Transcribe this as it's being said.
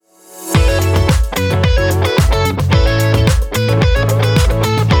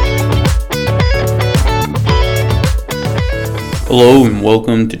Hello and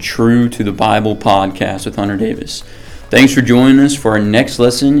welcome to True to the Bible podcast with Hunter Davis. Thanks for joining us for our next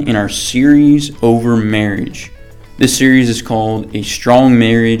lesson in our series over marriage. This series is called A Strong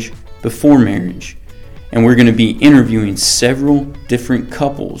Marriage Before Marriage, and we're going to be interviewing several different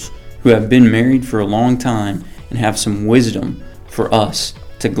couples who have been married for a long time and have some wisdom for us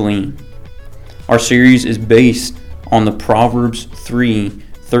to glean. Our series is based on the Proverbs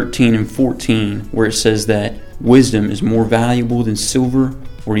 3:13 and 14, where it says that wisdom is more valuable than silver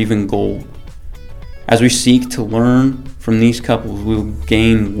or even gold. As we seek to learn from these couples, we will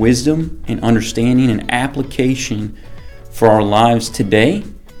gain wisdom and understanding and application for our lives today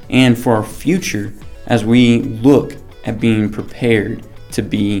and for our future as we look at being prepared to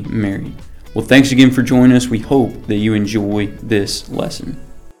be married. Well, thanks again for joining us. We hope that you enjoy this lesson.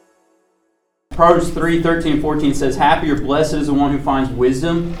 Proverbs 3:13 and 14 says, "Happy or blessed is the one who finds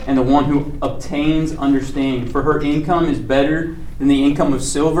wisdom and the one who obtains understanding. For her income is better than the income of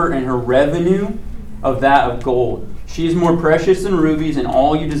silver, and her revenue of that of gold. She is more precious than rubies, and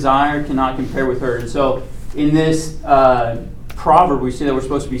all you desire cannot compare with her." And so in this proverb, we see that we're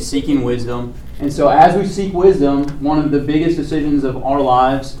supposed to be seeking wisdom. And so as we seek wisdom, one of the biggest decisions of our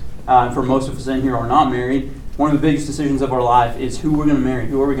lives, for most of us in here who are not married, one of the biggest decisions of our life is who we're going to marry.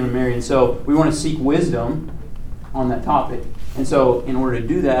 Who are we going to marry? And so we want to seek wisdom on that topic. And so in order to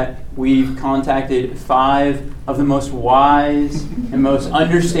do that, we've contacted 5 of the most wise and most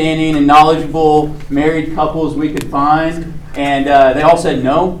understanding and knowledgeable married couples we could find. And they all said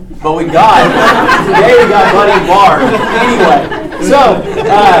no. But today we got Buddy and Barb. Anyway, so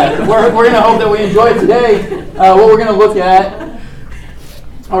we're going to hope that we enjoy it today. What we're going to look at,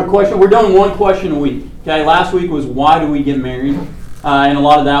 our question, we're doing one question a week. Okay, last week was why do we get married? And a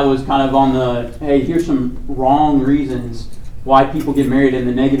lot of that was kind of on the, hey, here's some wrong reasons why people get married and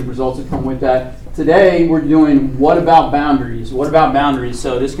the negative results that come with that. Today we're doing what about boundaries? What about boundaries?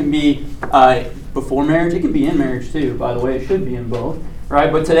 So this can be before marriage. It can be in marriage too, by the way. It should be in both.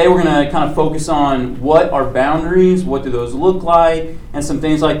 Right? But today we're going to kind of focus on what are boundaries, what do those look like, and some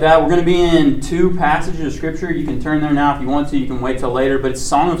things like that. We're going to be in 2 passages of Scripture. You can turn there now if you want to. You can wait till later. But it's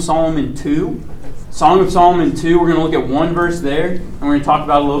Song of Solomon 2. Song of Solomon 2, we're going to look at one verse there, and we're going to talk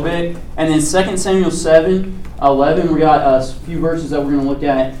about it a little bit. And then 2 Samuel 7:11, we got a few verses that we're going to look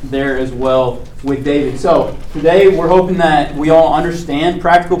at there as well with David. So today we're hoping that we all understand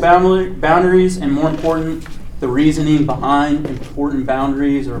practical boundaries, and more important, the reasoning behind important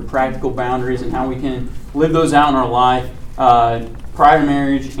boundaries or practical boundaries and how we can live those out in our life prior to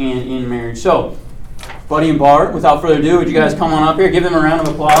marriage and in marriage. So, Buddy and Bart, without further ado, would you guys come on up here? Give them a round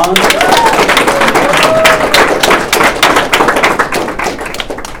of applause.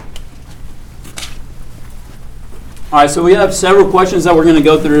 All right, so we have several questions that we're going to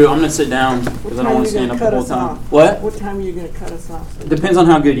go through. I'm going to sit down because I don't want to stand up the whole time. What? What time are you going to cut us off? It depends on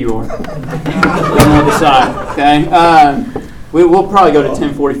how good you are. We'll decide, okay? We'll probably go to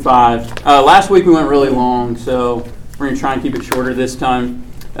 10:45. Last week we went really long, so we're going to try and keep it shorter this time.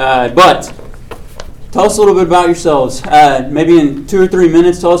 But tell us a little bit about yourselves. Maybe in 2 or 3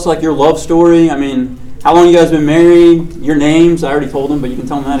 minutes, tell us like your love story. I mean, how long you guys been married? Your names, I already told them, but you can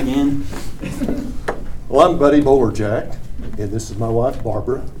tell them that again. Well, I'm Buddy Bolerjack, and this is my wife,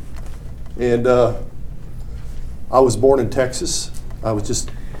 Barbara. And I was born in Texas. I was just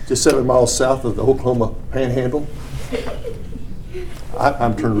 7 miles south of the Oklahoma Panhandle.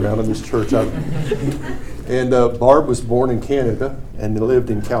 I'm turned around in this church. And Barb was born in Canada and lived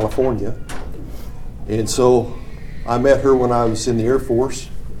in California. And so I met her when I was in the Air Force.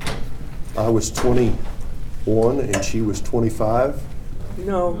 I was 21 and she was 25.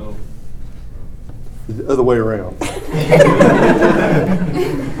 No. The other way around.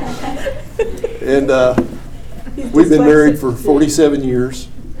 And we've been married for 47 years.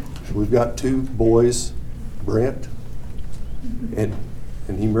 We've got 2 boys, Brent, and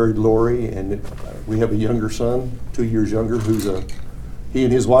he married Lori, and we have a younger son, 2 years younger, he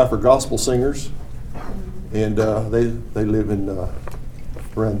and his wife are gospel singers, and they live in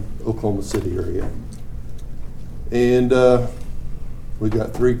around Oklahoma City area. And we've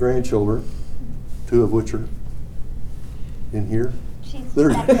got 3 grandchildren, 2 of which are in here. There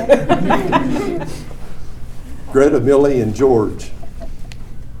you go. Greta, Millie, and George.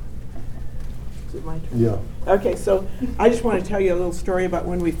 Is it my turn? Yeah. Okay, so I just want to tell you a little story about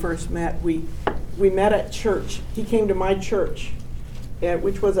when we first met. We met at church. He came to my church,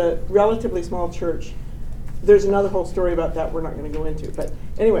 which was a relatively small church. There's another whole story about that we're not going to go into. But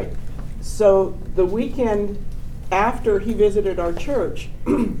anyway, so the weekend after he visited our church,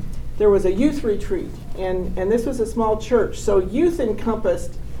 there was a youth retreat, and this was a small church. So youth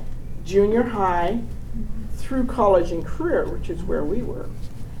encompassed junior high through college and career, which is where we were.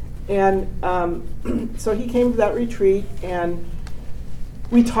 And so he came to that retreat, and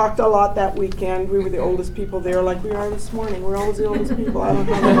we talked a lot that weekend. We were the oldest people there, like we are this morning. We're always the oldest people. I don't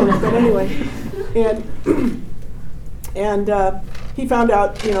know how that works, but anyway. And he found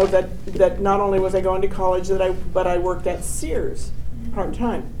out, that not only was I going to college, but I worked at Sears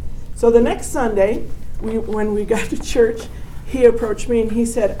part-time. So the next Sunday, when we got to church, he approached me and he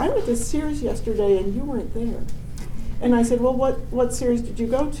said, "I went to Sears yesterday and you weren't there." And I said, "Well, what Sears did you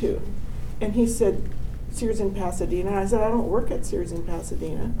go to?" And he said, "Sears in Pasadena." And I said, "I don't work at Sears in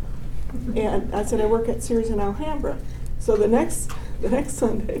Pasadena." And I said, "I work at Sears in Alhambra." So the next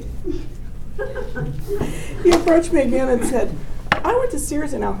Sunday, he approached me again and said, "I went to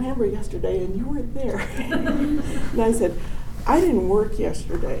Sears in Alhambra yesterday and you weren't there." And I said, "I didn't work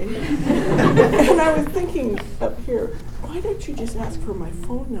yesterday." And I was thinking up here, why don't you just ask for my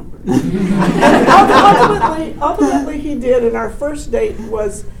phone number? And ultimately he did, and our first date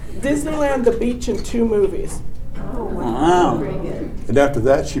was Disneyland, the beach, and 2 movies. Oh, wow. And after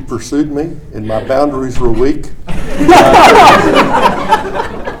that, she pursued me, and my boundaries were weak.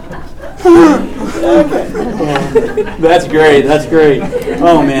 That's great. That's great.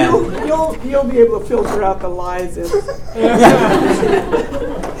 Oh, man. You'll be able to filter out the lies.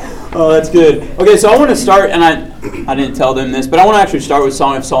 Oh, that's good. Okay, so I want to start, and I didn't tell them this, but I want to actually start with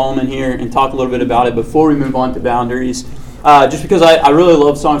Song of Solomon here and talk a little bit about it before we move on to boundaries. Just because I really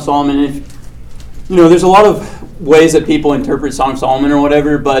love Song of Solomon. And there's a lot of ways that people interpret Song of Solomon or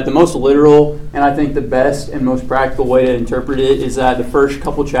whatever, but the most literal and I think the best and most practical way to interpret it is that the first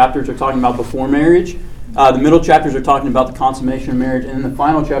couple chapters are talking about before marriage. The middle chapters are talking about the consummation of marriage, and then the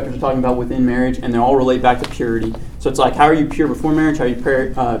final chapters are talking about within marriage, and they all relate back to purity. So it's like, how are you pure before marriage, how are you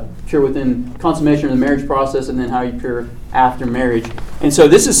pure within consummation of the marriage process, and then how are you pure after marriage. And so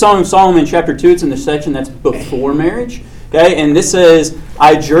this is Song of Solomon chapter 2. It's in the section that's before marriage. Okay, and this says,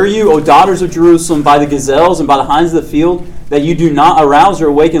 "I adjure you, O daughters of Jerusalem, by the gazelles and by the hinds of the field, that you do not arouse or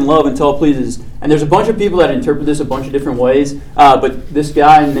awaken love until it pleases." And there's a bunch of people that interpret this a bunch of different ways, but this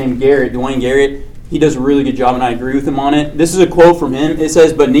guy named Garrett, Dwayne Garrett, he does a really good job, and I agree with him on it. This is a quote from him. It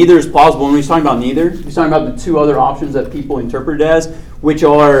says, "But neither is plausible." And when he's talking about neither, he's talking about the 2 other options that people interpret it as, which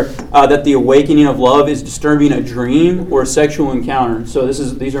are that the awakening of love is disturbing a dream or a sexual encounter. So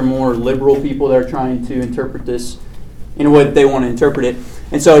these are more liberal people that are trying to interpret this in a way that they want to interpret it.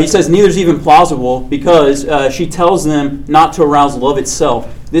 And so he says neither is even plausible because she tells them not to arouse love itself.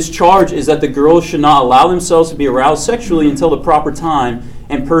 This charge is that the girls should not allow themselves to be aroused sexually until the proper time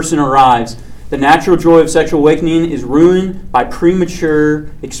and person arrives. The natural joy of sexual awakening is ruined by premature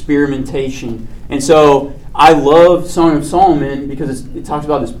experimentation. And so I love Song of Solomon because it talks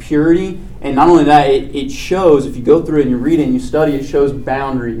about this purity. And not only that, it shows, if you go through it and you read it and you study, it shows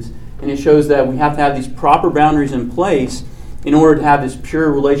boundaries. And it shows that we have to have these proper boundaries in place in order to have this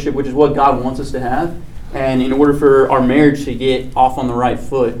pure relationship, which is what God wants us to have, and in order for our marriage to get off on the right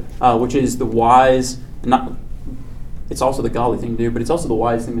foot, which is the wise, it's also the godly thing to do, but it's also the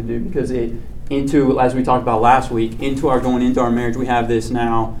wise thing to do because as we talked about last week, going into our marriage, we have this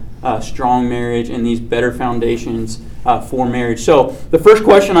now strong marriage and these better foundations for marriage. So the first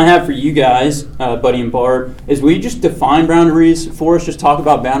question I have for you guys, Buddy and Bart, is will you just define boundaries for us? Just talk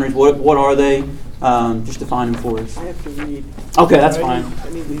about boundaries. What are they? Just define them for us. I have to read. Okay, that's fine. I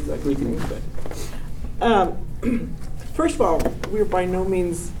need these like things, but first of all, we're by no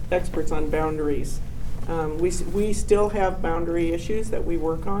means experts on boundaries. We still have boundary issues that we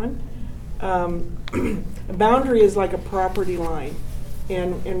work on. A boundary is like a property line.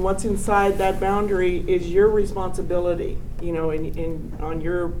 And what's inside that boundary is your responsibility. On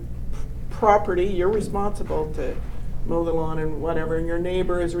your property, you're responsible to mow the lawn and whatever, and your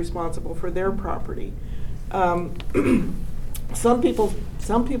neighbor is responsible for their property. Some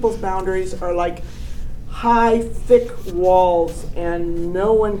people's boundaries are like high, thick walls, and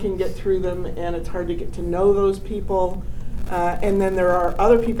no one can get through them, and it's hard to get to know those people. And then there are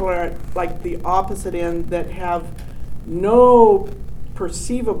other people that are like the opposite end that have no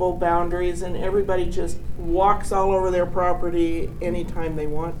perceivable boundaries, and everybody just walks all over their property anytime they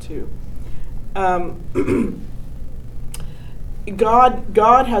want to.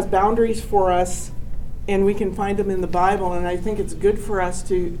 God has boundaries for us, and we can find them in the Bible, and I think it's good for us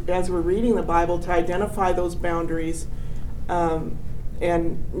to, as we're reading the Bible, to identify those boundaries and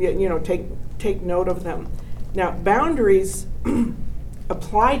take note of them. Now, boundaries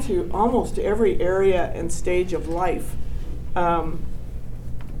apply to almost every area and stage of life.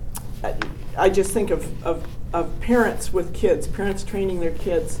 I just think of parents with kids, parents training their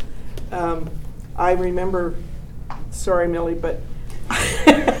kids. I remember, sorry Millie, but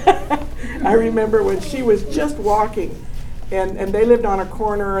I remember when she was just walking, and they lived on a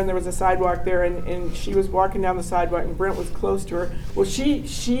corner, and there was a sidewalk there, and she was walking down the sidewalk, and Brent was close to her. Well,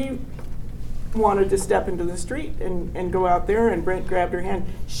 she wanted to step into the street and go out there, and Brent grabbed her hand.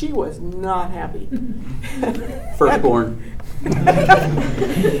 She was not happy. Firstborn.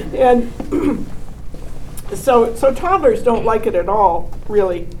 And so toddlers don't like it at all,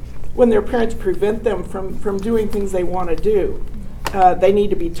 really, when their parents prevent them from doing things they want to do. They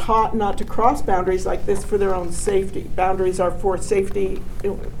need to be taught not to cross boundaries like this for their own safety. Boundaries are for safety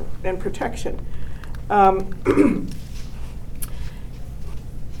and protection.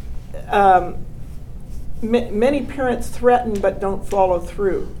 Many parents threaten but don't follow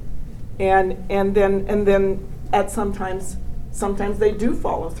through, and then at sometimes they do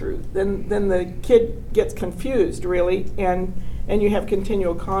follow through. Then the kid gets confused, really, and you have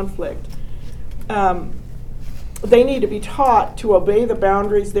continual conflict. They need to be taught to obey the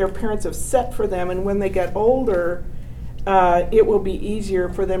boundaries their parents have set for them, and when they get older, it will be easier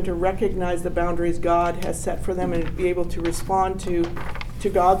for them to recognize the boundaries God has set for them and be able to respond to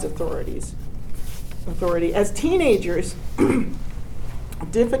God's authority. As teenagers,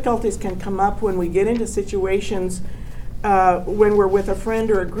 difficulties can come up when we get into situations when we're with a friend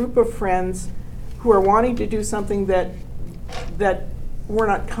or a group of friends who are wanting to do something that we're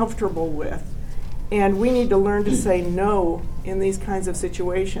not comfortable with. And we need to learn to say no in these kinds of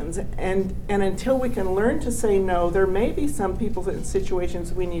situations. And until we can learn to say no, there may be some people in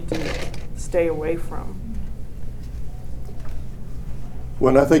situations we need to stay away from.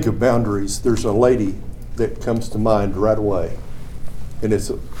 When I think of boundaries, there's a lady that comes to mind right away. And it's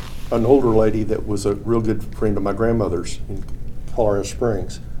an older lady that was a real good friend of my grandmother's in Colorado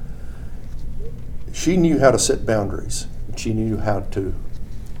Springs. She knew how to set boundaries. She knew how to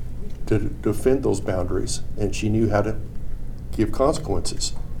defend those boundaries, and she knew how to give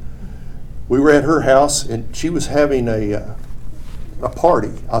consequences. We were at her house, and she was having a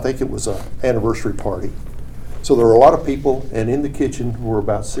party. I think it was an anniversary party. So there were a lot of people, and in the kitchen were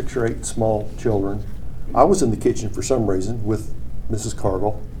about 6 or 8 small children. I was in the kitchen for some reason with Mrs.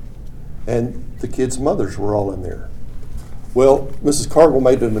 Cargill, and the kids' mothers were all in there. Well, Mrs. Cargill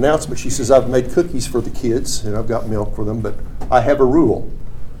made an announcement. She says, I've made cookies for the kids, and I've got milk for them, but I have a rule.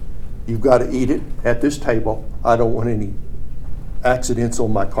 You've got to eat it at this table. I don't want any accidents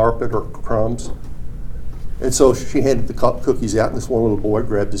on my carpet or crumbs. And so she handed the cookies out, and this one little boy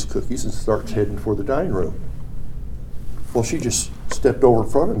grabbed his cookies and starts heading for the dining room. Well, she just stepped over in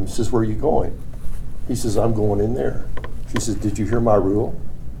front of him and says, where are you going? He says, I'm going in there. She says, did you hear my rule?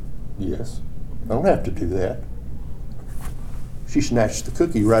 Yes. I don't have to do that. She snatched the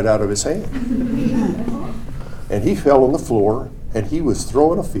cookie right out of his hand. And he fell on the floor, and he was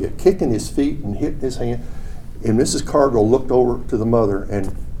throwing a fit, kicking his feet and hitting his hand. And Mrs. Cargill looked over to the mother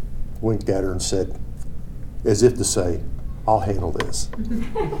and winked at her and said, as if to say, I'll handle this.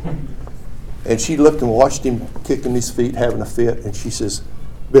 And she looked and watched him kicking his feet, having a fit, and she says,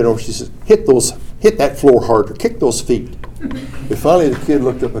 bent over, she says, hit that floor harder, kick those feet. And finally the kid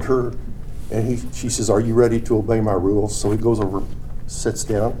looked up at her, and she says, are you ready to obey my rules? So he goes over, sits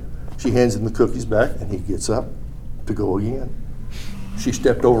down, she hands him the cookies back, and he gets up to go again. She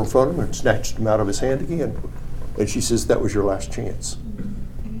stepped over in front of him and snatched them out of his hand again. And she says, that was your last chance.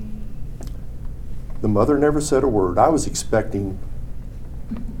 The mother never said a word. I was expecting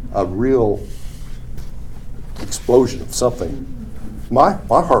a real explosion of something. My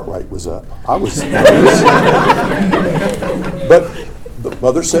heart rate was up. I was but the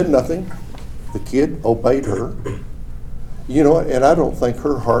mother said nothing. The kid obeyed her. You know, and I don't think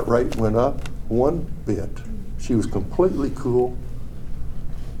her heart rate went up one bit. She was completely cool.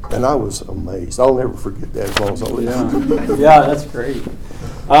 And I was amazed. I'll never forget that as long as I live. Yeah, that's great.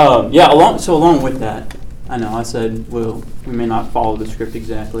 Along with that, I know I said, well, we may not follow the script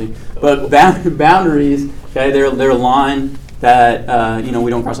exactly, but boundaries, okay, they're a line that we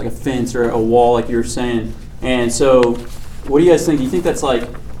don't cross, like a fence or a wall, like you were saying. And so, what do you guys think? Do you think that's like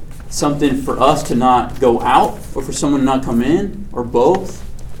something for us to not go out, or for someone to not come in, or both?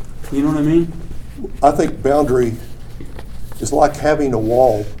 You know what I mean? I think boundary is like having a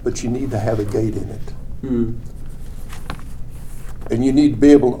wall, but you need to have a gate in it. Mm. And you need to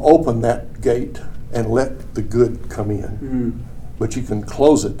be able to open that gate and let the good come in. Mm. But you can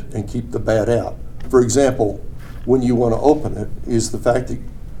close it and keep the bad out. For example, when you want to open it is the fact that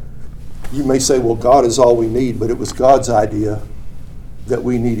you may say, well, God is all we need, but it was God's idea that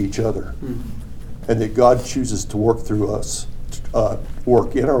we need each other. Mm. And that God chooses to work through us,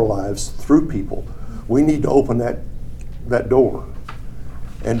 work in our lives through people. We need to open that door.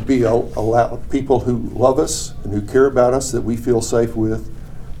 and be allow people who love us and who care about us that we feel safe with,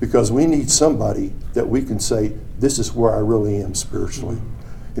 because we need somebody that we can say, this is where I really am spiritually.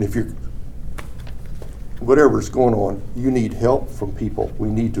 And if you're, whatever's going on, you need help from people. We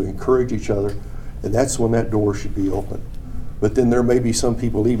need to encourage each other, and that's when that door should be open. But then there may be some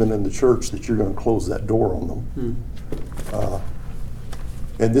people, even in the church, that you're going to close that door on them.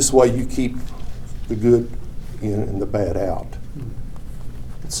 And this way you keep the good in and the bad out.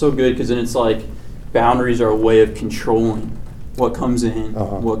 It's so good, because then it's like boundaries are a way of controlling what comes in,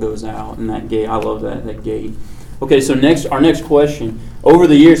 what goes out, and that gate. I love that gate. Okay, so our next question. Over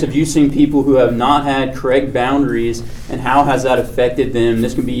the years, have you seen people who have not had correct boundaries, and how has that affected them?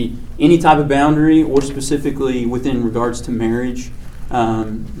 This can be any type of boundary, or specifically within regards to marriage,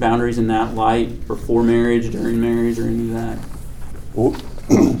 boundaries in that light, before marriage, during marriage, or any of that. Well,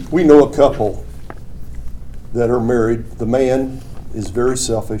 we know a couple that are married. The man is very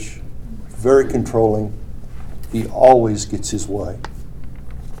selfish, very controlling. He always gets his way.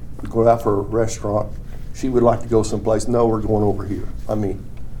 We go out for a restaurant. She would like to go someplace. No, we're going over here. And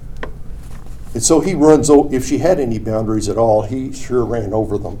so he runs, if she had any boundaries at all, he sure ran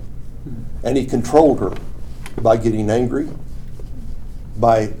over them. And he controlled her by getting angry,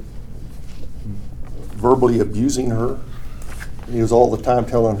 by verbally abusing her. And he was all the time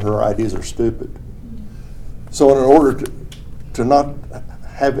telling her ideas are stupid. So in order to not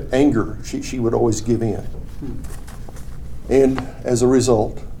have anger, she would always give in. And as a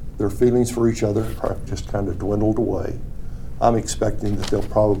result, their feelings for each other are just kind of dwindled away. I'm expecting that they'll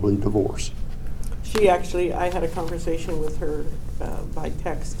probably divorce. I had a conversation with her by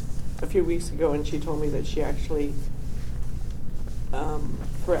text a few weeks ago, and she told me that she actually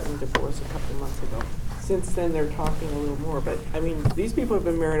threatened divorce a couple of months ago. Since then, they're talking a little more. But, these people have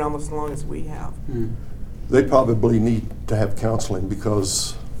been married almost as long as we have. They probably need to have counseling,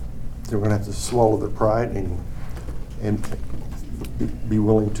 because they're going to have to swallow their pride and be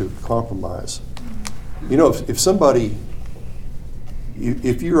willing to compromise. If somebody,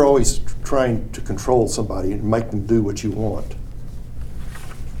 if you're always trying to control somebody and make them do what you want,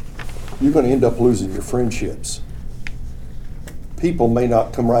 you're going to end up losing your friendships. People may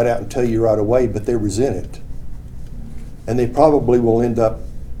not come right out and tell you right away, but they resent it. And they probably will end up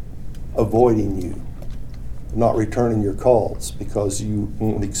avoiding you, not returning your calls because you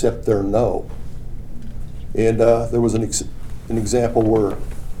won't accept their no. And there was an example where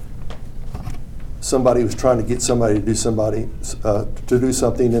somebody was trying to get somebody to do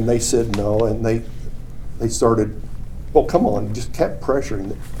something, and they said no, and they started, well, come on, just kept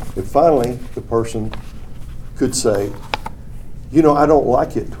pressuring. And finally, the person could say, I don't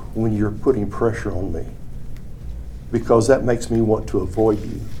like it when you're putting pressure on me, because that makes me want to avoid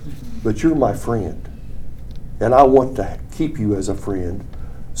you. But you're my friend, and I want to keep you as a friend.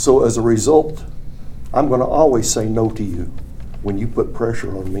 So as a result, I'm going to always say no to you when you put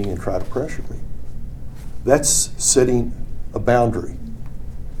pressure on me and try to pressure me. That's setting a boundary.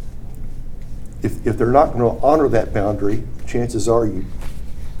 If they're not going to honor that boundary, chances are you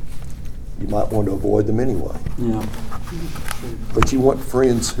might want to avoid them anyway. Yeah. But you want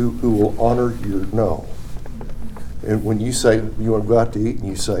friends who will honor your no. And when you say you want to go out to eat and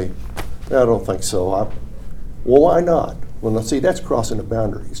you say, I don't think so. Well, why not? Well, now, see, that's crossing a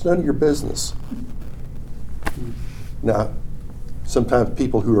boundary. It's none of your business. Now, sometimes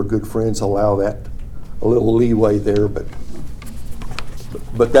people who are good friends allow that a little leeway there, but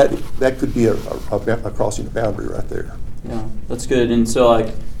that could be a crossing a boundary right there. Yeah, that's good. And so,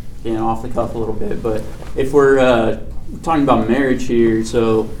 off the cuff a little bit, but if we're talking about marriage here,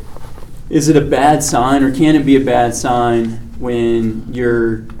 so is it a bad sign, or can it be a bad sign when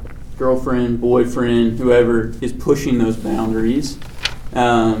your girlfriend, boyfriend, whoever is pushing those boundaries?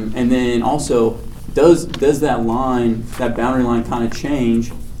 And then also, does that boundary line kind of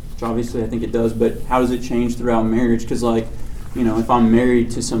change? Which obviously I think it does, but how does it change throughout marriage? Because if I'm married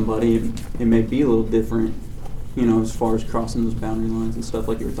to somebody, it may be a little different, as far as crossing those boundary lines and stuff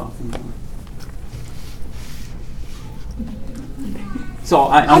like you were talking about. So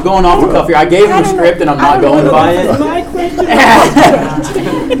I'm going off the cuff here. I gave him a script and I'm not going by it. My question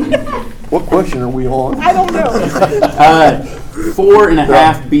What question are we on? I don't know.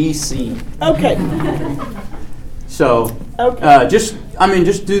 4.5 BC. Okay. So, Okay.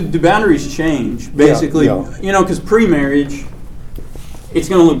 just do boundaries change, basically? Yeah. Because pre-marriage, it's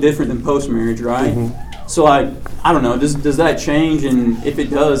going to look different than post-marriage, right? Mm-hmm. So, I don't know, does that change? And if it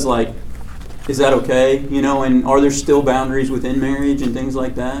does, is that okay? And are there still boundaries within marriage and things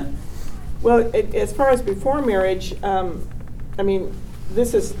like that? Well, as far as before marriage,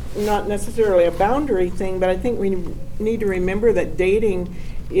 this is not necessarily a boundary thing, but I think we need to remember that dating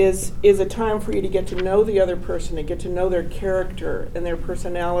is a time for you to get to know the other person, to get to know their character and their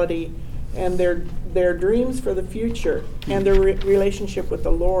personality and their dreams for the future and their relationship with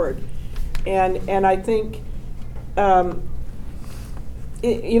the Lord. And I think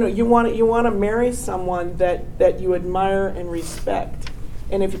you want to marry someone that you admire and respect.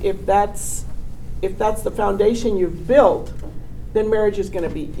 And if that's the foundation you've built, then marriage is going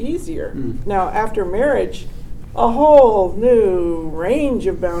to be easier. Now, after marriage, a whole new range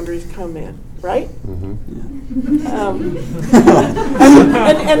of boundaries come in, right? Mm-hmm.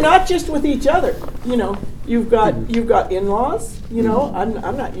 And not just with each other. You've got in-laws.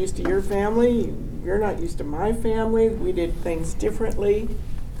 I'm not used to your family. You're not used to my family. We did things differently.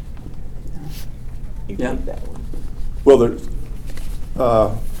 You take that one. Well, there's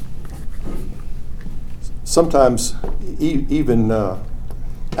sometimes even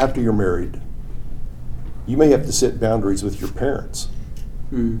after you're married, you may have to set boundaries with your parents.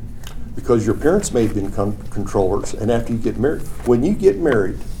 Because your parents may have been controllers, and after you get married, when you get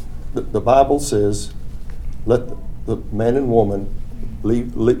married, the Bible says, let the man and woman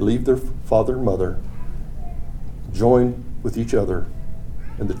leave their father and mother, join with each other,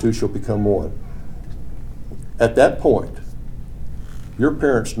 and the two shall become one. At that point, your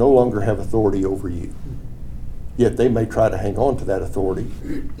parents no longer have authority over you, yet they may try to hang on to that authority.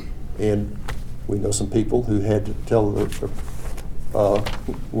 And we know some people who had to tell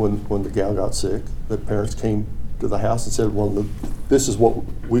when the gal got sick, the parents came to the house and said, well, this is what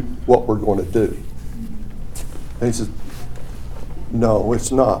we're going to do. And he said, no,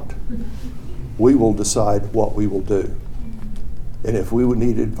 it's not. We will decide what we will do. And if we would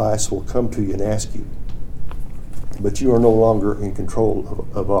need advice, we'll come to you and ask you. But you are no longer in control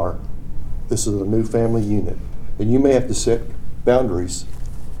of this is a new family unit. And you may have to set boundaries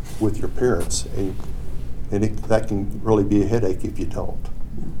with your parents, and that can really be a headache if you don't.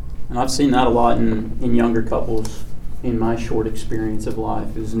 And I've seen that a lot in younger couples in my short experience of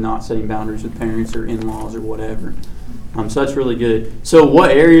life, is not setting boundaries with parents or in-laws or whatever. So that's really good. So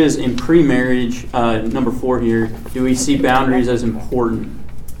what areas in pre-marriage, number 4 here, do we see boundaries as important,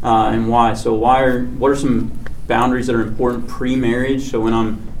 and why? So what are some boundaries that are important pre-marriage? So when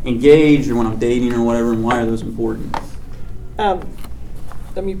I'm engaged or when I'm dating or whatever, and why are those important?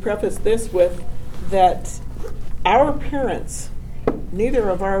 Let me preface this with that our parents, neither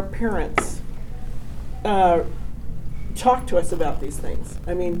of our parents, talked to us about these things.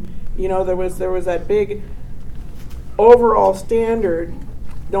 I mean, there was that big overall standard,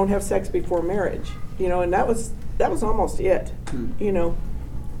 don't have sex before marriage, and that was almost it.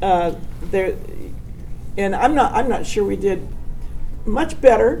 There, and I'm not sure we did much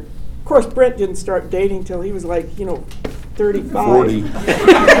better. Of course, Brent didn't start dating till he was 35. 40.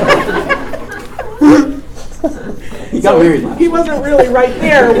 He got married. He wasn't really right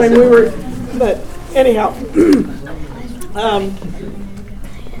there when we were, but anyhow.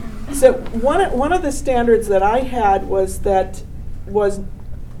 So one of the standards that I had was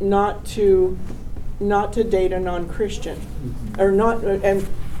not to date a non-Christian, or not. And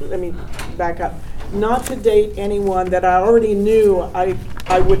let me back up. Not to date anyone that I already knew I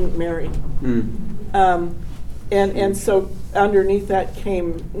wouldn't marry. And so underneath that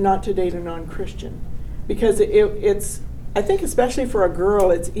came not to date a non-Christian, because it's I think especially for a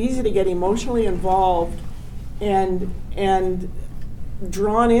girl, it's easy to get emotionally involved and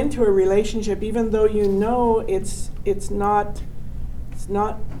drawn into a relationship, even though it's not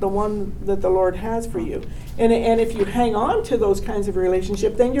the one that the Lord has for you. And if you hang on to those kinds of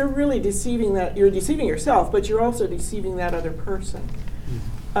relationships, then you're really deceiving yourself, but you're also deceiving that other person.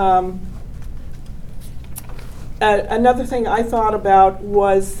 Another thing I thought about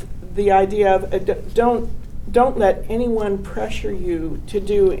was the idea of don't let anyone pressure you to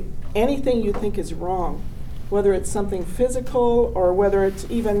do anything you think is wrong, whether it's something physical or whether it's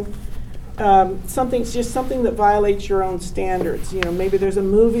even something that violates your own standards. Maybe there's a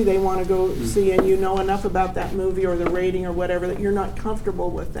movie they want to go see, and you know enough about that movie or the rating or whatever that you're not comfortable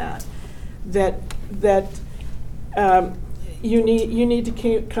with that. You need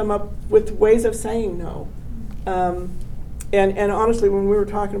to come up with ways of saying no. And honestly, when we were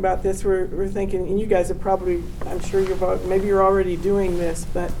talking about this, we're thinking, and you guys have probably, I'm sure maybe you're already doing this,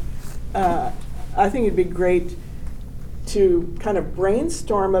 but I think it'd be great to kind of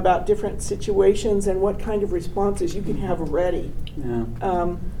brainstorm about different situations and what kind of responses you can have ready. Yeah,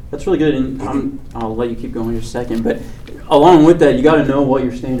 that's really good, and I'll let you keep going in a second, but along with that, you got to know what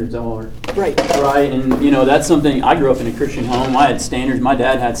your standards are. Right. Right, and that's something, I grew up in a Christian home. I had standards. My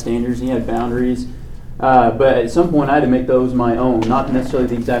dad had standards. He had boundaries. But at some point, I had to make those my own. Not necessarily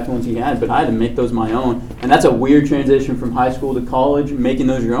the exact ones he had, but I had to make those my own. And that's a weird transition from high school to college, making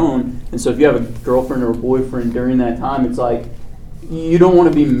those your own. And so if you have a girlfriend or a boyfriend during that time, it's like you don't want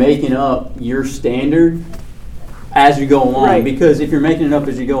to be making up your standard as you go along. Right. Because if you're making it up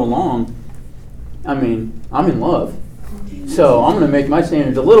as you go along, I mean, I'm in love. So I'm going to make my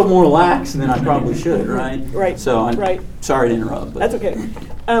standards a little more lax than I probably should, right? Right. So I'm Right. sorry to interrupt. But That's okay.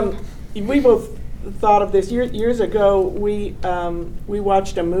 We both thought of this years ago. We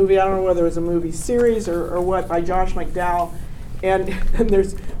watched a movie. I don't know whether it was a movie series or what, by Josh McDowell, and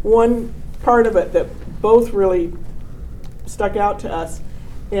there's one part of it that both really stuck out to us,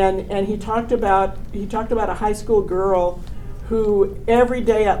 and he talked about a high school girl who every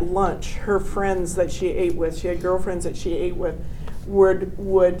day at lunch, her friends that she ate with, she had girlfriends that she ate with, would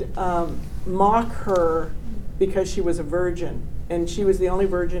mock her because she was a virgin, and she was the only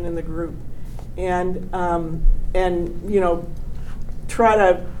virgin in the group, and try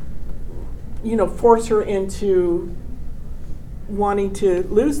to force her into wanting to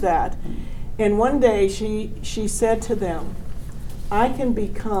lose that. And one day she said to them, "I can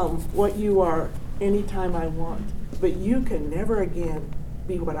become what you are anytime I want, but you can never again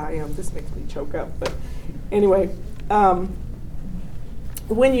be what I am." This makes me choke up, but anyway,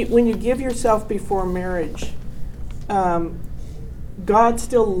 when you give yourself before marriage, God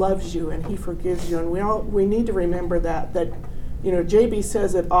still loves you and He forgives you, and we need to remember that JB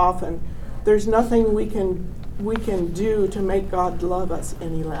says it often. There's nothing we can do to make God love us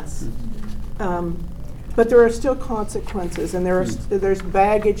any less. But there are still consequences, and there's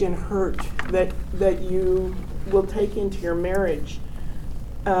baggage and hurt that you will take into your marriage.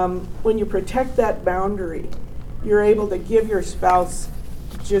 When you protect that boundary, you're able to give your spouse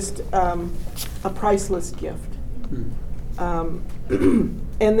just a priceless gift.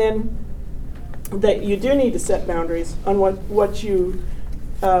 And then that you do need to set boundaries on what you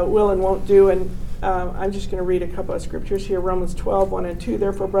will and won't do. And I'm just going to read a couple of scriptures here. Romans 12:1-2.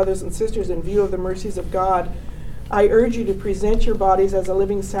 Therefore, brothers and sisters, in view of the mercies of God, I urge you to present your bodies as a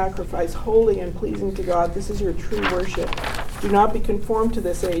living sacrifice, holy and pleasing to God. This is your true worship. Do not be conformed to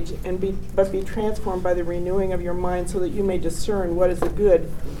this age, but be transformed by the renewing of your mind, so that you may discern what is the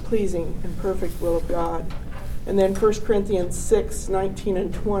good, pleasing, and perfect will of God. And then 1 Corinthians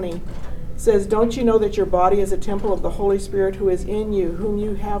 6:19-20 says, "Don't you know that your body is a temple of the Holy Spirit who is in you, whom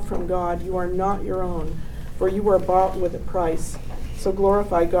you have from God? You are not your own, for you were bought with a price. So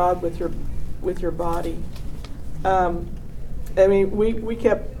glorify God with your body." We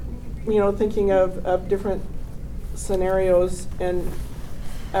kept, thinking of different scenarios, and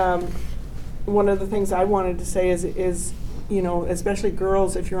one of the things I wanted to say is especially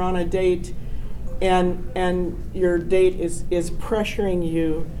girls, if you're on a date and your date is pressuring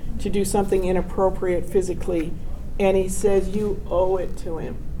you to do something inappropriate physically, and he says you owe it to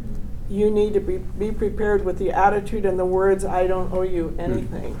him. You need to be prepared with the attitude and the words, "I don't owe you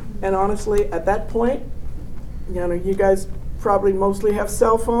anything." And honestly, at that point, you guys probably mostly have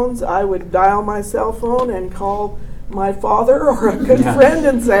cell phones. I would dial my cell phone and call my father or a good friend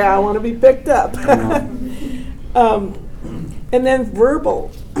and say, "I want to be picked up." And then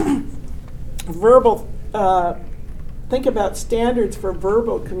verbal, think about standards for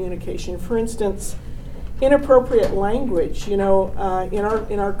verbal communication. For instance, inappropriate language. In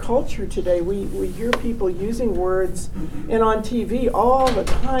our culture today, we hear people using words and on TV all the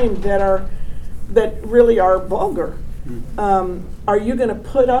time that really are vulgar. Are you going to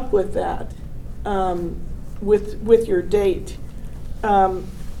put up with that with your date?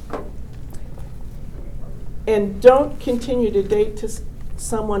 And don't continue to date to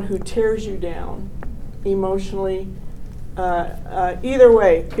someone who tears you down emotionally. Either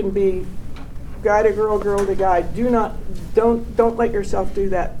way, it can be guy to girl, girl to guy. Don't let yourself do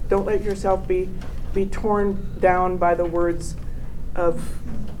that. Don't let yourself be torn down by the words of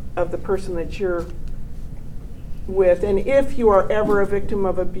the person that you're with. And if you are ever a victim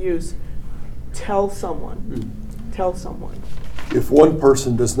of abuse, tell someone. Tell someone. If one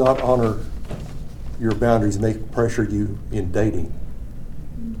person does not honor your boundaries and they pressure you in dating,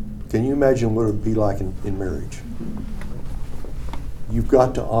 can you imagine what it would be like in marriage? You've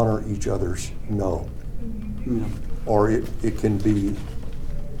got to honor each other's no. Yeah. Or it can be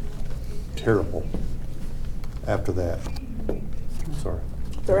terrible after that. Sorry.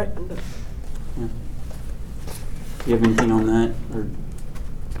 It's all right. I'm done. Yeah. Do you have anything on that? Or?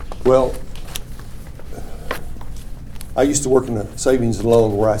 Well, I used to work in a savings and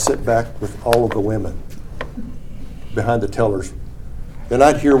loan where I sit back with all of the women behind the tellers, and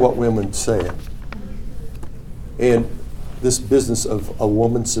I'd hear what women said. And this business of a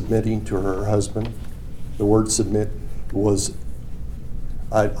woman submitting to her husband, the word submit was,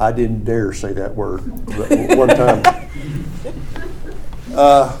 I didn't dare say that word but one time.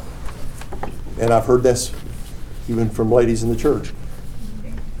 And I've heard this even from ladies in the church.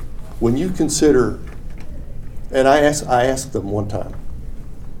 When you consider, and I asked them one time,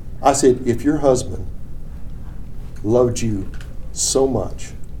 I said, if your husband loved you so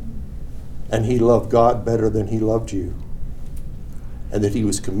much, and he loved God better than he loved you, and that he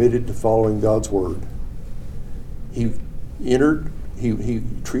was committed to following God's word, he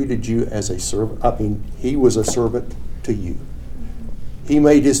treated you as a servant. I mean, he was a servant to you. He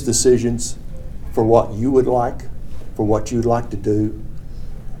made his decisions for what you would like, for what you'd like to do,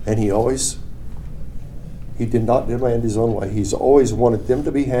 and he did not demand his own way. He's always wanted them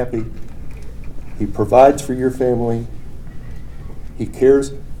to be happy. He provides for your family. He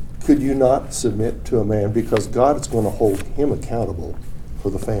cares. Could you not submit to a man? Because God is going to hold him accountable for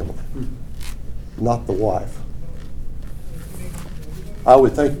the family, not the wife. I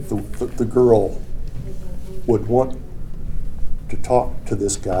would think the girl would want to talk to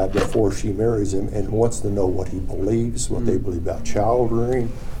this guy before she marries him and wants to know what he believes, what they believe about child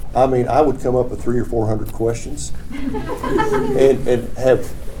rearing. I mean, I would come up with 300 or 400 questions and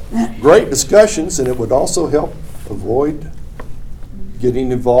have great discussions, and it would also help avoid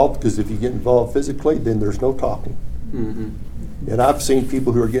getting involved, because if you get involved physically, then there's no talking. Mm-hmm. And I've seen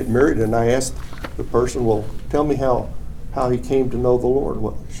people who are getting married, and I asked the person, well, tell me how he came to know the Lord.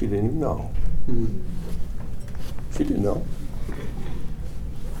 Well, she didn't even know. Mm-hmm. She didn't know.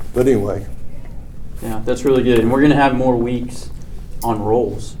 But anyway. Yeah, that's really good. And we're going to have more weeks on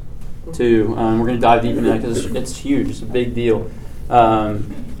roles, too. We're going to dive deep into that because it's huge. It's a big deal.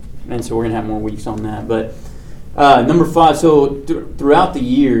 And so we're going to have more weeks on that. But number 5, so throughout the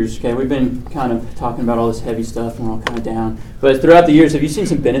years, okay, we've been kind of talking about all this heavy stuff and we're all kind of down. But throughout the years, have you seen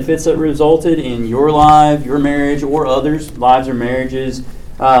some benefits that resulted in your life, your marriage, or others' lives or marriages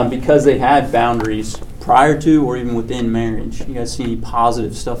because they had boundaries prior to or even within marriage? You guys see any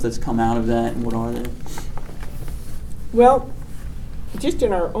positive stuff that's come out of that, and what are they? Well, just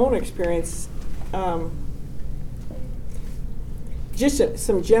in our own experience, just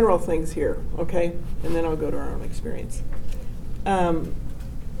some general things here, okay? And then I'll go to our own experience.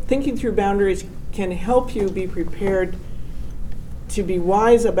 Thinking through boundaries can help you be prepared to be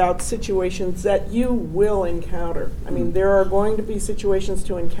wise about situations that you will encounter. I mean, there are going to be situations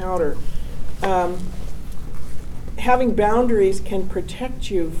to encounter. Having boundaries can protect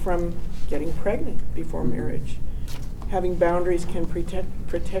you from getting pregnant before marriage. Having boundaries can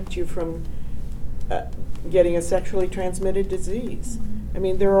protect you from getting a sexually transmitted disease. I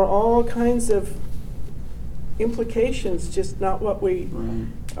mean, there are all kinds of implications, just not what we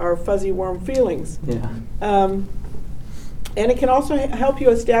are fuzzy, warm feelings. Yeah. And it can also help you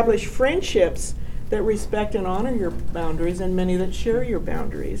establish friendships that respect and honor your boundaries, and many that share your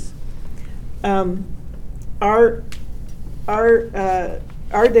boundaries. Our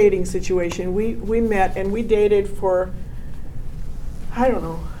dating situation, we met and we dated for, I don't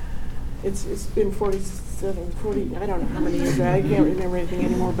know, it's been 40, I don't know how many years, I can't remember anything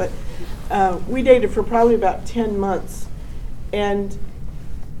anymore, but we dated for probably about 10 months. And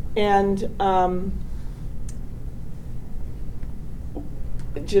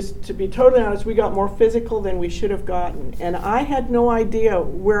just to be totally honest, we got more physical than we should have gotten. And I had no idea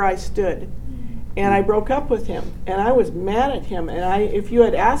where I stood. And I broke up with him. And I was mad at him. And if you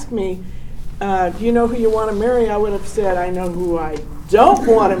had asked me, do you know who you want to marry? I would have said, I know who I don't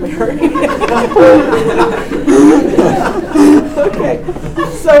want to marry. Okay.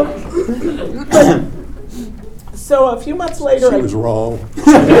 So a few months later... She was wrong.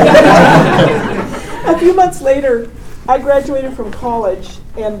 A few months later, I graduated from college,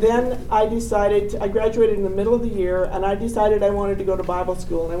 and then I graduated in the middle of the year, and I decided I wanted to go to Bible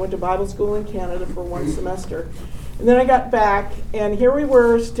school, and I went to Bible school in Canada for one semester. And then I got back, and here we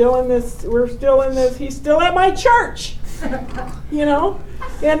were, he's still at my church, you know?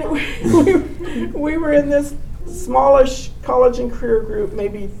 And we were in this smallish college and career group,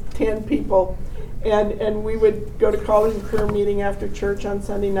 maybe 10 people, and we would go to college and career meeting after church on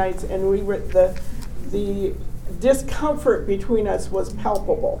Sunday nights, and we were the discomfort between us was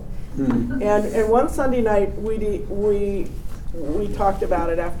palpable. Mm-hmm. And one Sunday night we talked about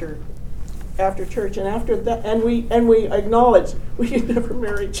it after church, and after that, and we acknowledged we could never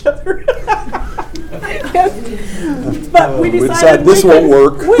marry each other. But we decided this won't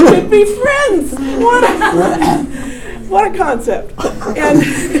work. We could be friends. What a concept.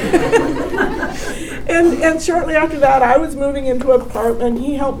 And shortly after that, I was moving into an apartment.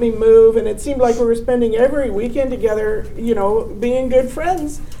 He helped me move, and it seemed like we were spending every weekend together, you know, being good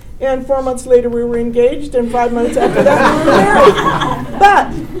friends. And 4 months later, we were engaged, and 5 months after that, we were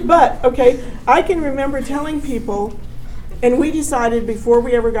married. But, okay, I can remember telling people, and we decided before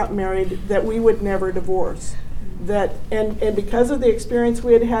we ever got married that we would never divorce. And because of the experience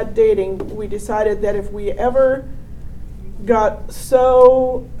we had had dating, we decided that if we ever got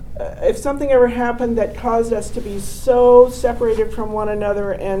so, if something ever happened that caused us to be so separated from one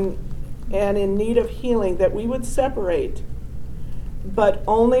another and in need of healing, that we would separate, but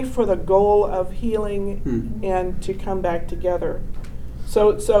only for the goal of healing and to come back together.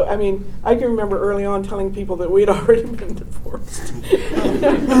 So I mean, I can remember early on telling people that we'd already been divorced.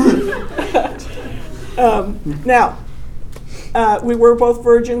 Now, we were both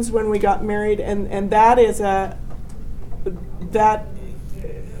virgins when we got married, and that is that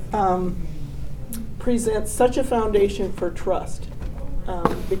presents such a foundation for trust,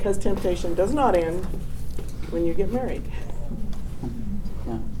 because temptation does not end when you get married.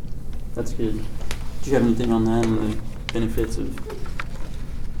 Yeah, that's good. Do you have anything on that and the benefits of?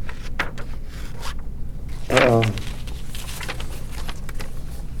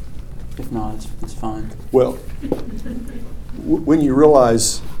 If not, it's fine. Well, when you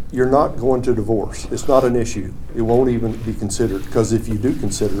realize you're not going to divorce, it's not an issue. It won't even be considered, because if you do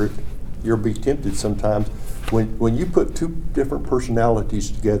consider it, you'll be tempted sometimes. When you put two different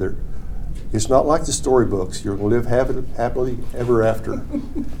personalities together, it's not like the storybooks. You're going to live happily ever after.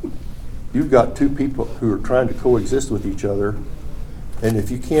 You've got two people who are trying to coexist with each other, and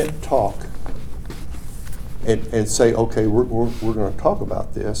if you can't talk and say, okay, we're going to talk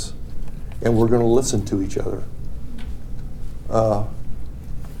about this, and we're going to listen to each other,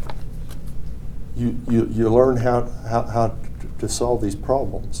 you learn how to solve these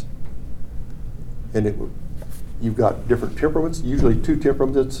problems. And you've got different temperaments. Usually two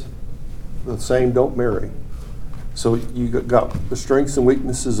temperaments the same don't marry. So you got the strengths and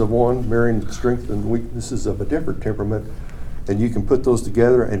weaknesses of one marrying the strengths and weaknesses of a different temperament, and you can put those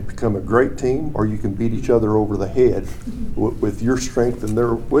together and become a great team, or you can beat each other over the head with your strength and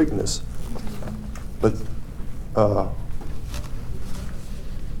their weakness. But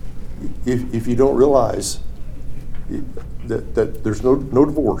if you don't realize that there's no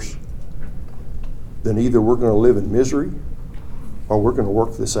divorce, then either we're going to live in misery or we're going to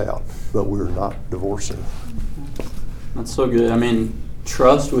work this out, but we're not divorcing. That's so good. I mean,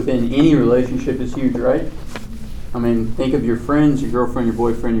 trust within any relationship is huge, right? I mean, think of your friends, your girlfriend, your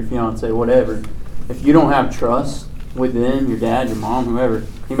boyfriend, your fiance, whatever. If you don't have trust with them, your dad, your mom, whoever,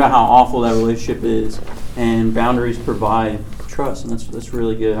 think about how awful that relationship is. And boundaries provide trust, and that's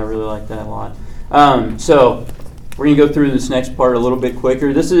really good. I really like that a lot. So we're going to go through this next part a little bit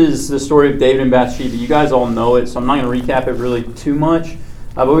quicker. This is the story of David and Bathsheba. You guys all know it, so I'm not going to recap it really too much.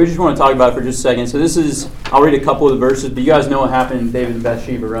 But we just want to talk about it for just a second. So this is, I'll read a couple of the verses, but you guys know what happened to David and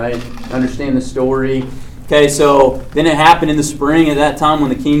Bathsheba, right? You understand the story. Okay, so then it happened in the spring at that time when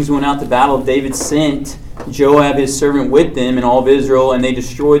the kings went out to battle. David sent Joab, his servant, with them and all of Israel, and they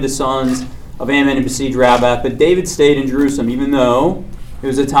destroyed the sons of Ammon and besieged Rabbah. But David stayed in Jerusalem, even though it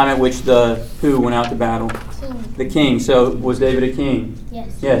was a time at which who went out to battle? King. The king. So was David a king?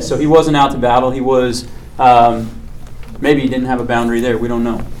 Yes. Yes, so he wasn't out to battle. He was, maybe he didn't have a boundary there. We don't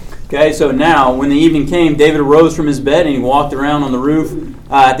know. Okay, so now when the evening came, David arose from his bed and he walked around on the roof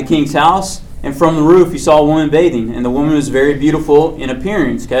at the king's house. And from the roof he saw a woman bathing, and the woman was very beautiful in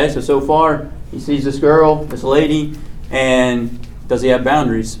appearance. Okay, so far he sees this girl, this lady, and does he have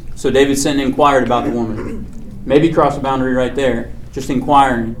boundaries? So David sent and inquired about the woman. Maybe cross a boundary right there. Just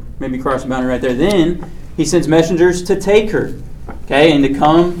inquiring. Maybe cross a boundary right there. Then he sends messengers to take her, okay, and to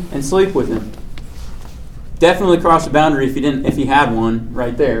come and sleep with him. Definitely cross a boundary if he had one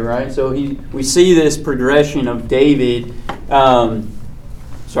right there, right? So we see this progression of David.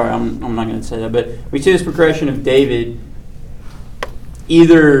 Sorry, I'm not going to say that, but we see this progression of David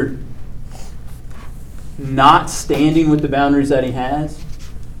either not standing with the boundaries that he has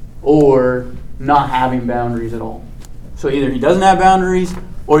or not having boundaries at all. So either he doesn't have boundaries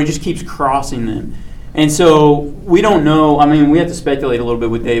or he just keeps crossing them. And so we don't know. I mean, we have to speculate a little bit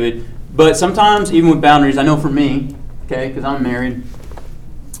with David, but sometimes even with boundaries, I know for me, okay, because I'm married,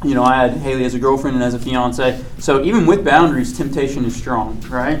 you know, I had Haley as a girlfriend and as a fiance. So even with boundaries, temptation is strong,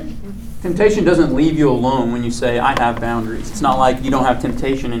 right? Temptation doesn't leave you alone when you say, I have boundaries. It's not like you don't have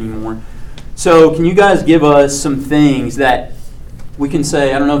temptation anymore. So can you guys give us some things that we can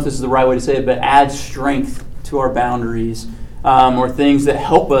say, I don't know if this is the right way to say it, but add strength to our boundaries, or things that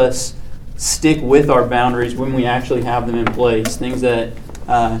help us stick with our boundaries when we actually have them in place, things that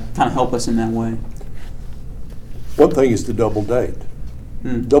kind of help us in that way. One thing is to double date.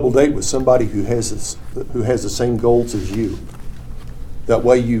 Double date with somebody who has the same goals as you. That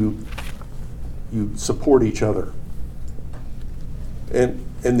way you support each other. And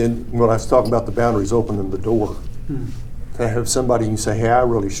then when I was talking about the boundaries, opening the door, to have somebody you say, hey, I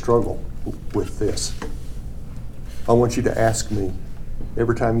really struggle with this. I want you to ask me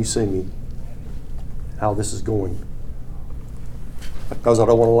every time you see me how this is going, because I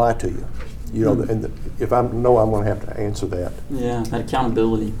don't want to lie to you. You know, and if I know I'm going to have to answer that. Yeah, that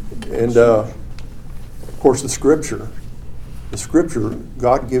accountability. And of course, the Scripture,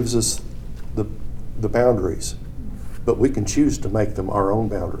 God gives us the boundaries, but we can choose to make them our own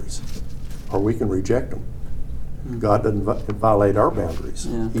boundaries, or we can reject them. God doesn't violate our boundaries.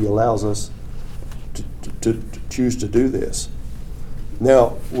 Yeah. He allows us to choose to do this. Now,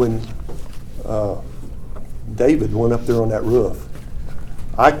 when David went up there on that roof,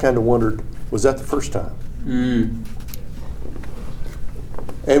 I kind of wondered, was that the first time?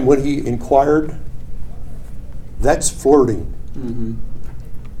 And when he inquired, that's flirting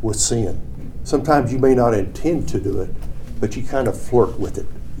with sin. Sometimes you may not intend to do it, but you kind of flirt with it.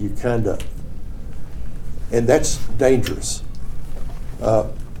 You kind of, and that's dangerous.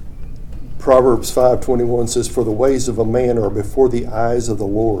 Proverbs 5:21 says, "For the ways of a man are before the eyes of the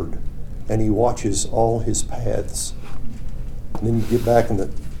Lord, and he watches all his paths." And then you get back in the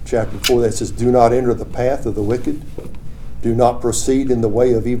chapter before that, it says, "Do not enter the path of the wicked. Do not proceed in the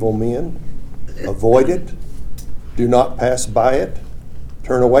way of evil men. Avoid it. Do not pass by it.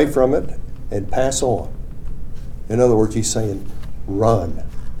 Turn away from it and pass on." In other words, he's saying, run.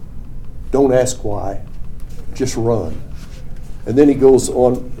 Don't ask why. Just run. And then he goes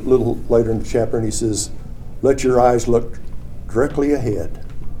on a little later in the chapter and he says, "Let your eyes look directly ahead.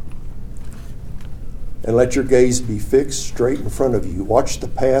 And let your gaze be fixed straight in front of you. Watch the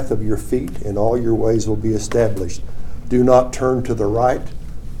path of your feet, and all your ways will be established. Do not turn to the right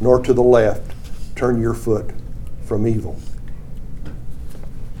nor to the left. Turn your foot from evil."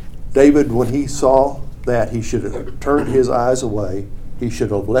 David, when he saw that, he should have turned his eyes away. He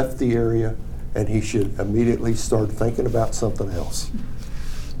should have left the area, and he should immediately start thinking about something else.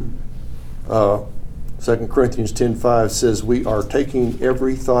 2 Corinthians 10:5 says, "We are taking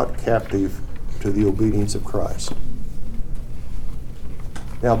every thought captive to the obedience of Christ."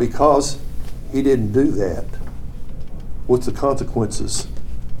 Now, because he didn't do that, what's the consequences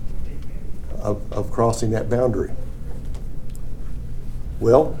of crossing that boundary?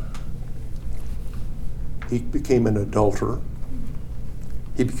 Well, he became an adulterer.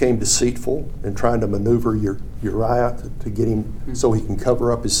 He became deceitful and trying to maneuver Uriah to get him so he can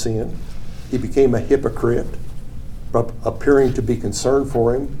cover up his sin. He became a hypocrite, appearing to be concerned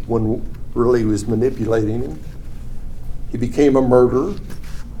for him when really he was manipulating him. He became a murderer.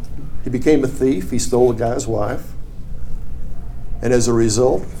 He became a thief. He stole a guy's wife. And as a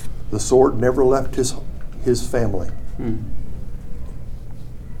result, the sword never left his family.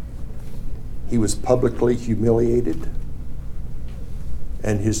 He was publicly humiliated,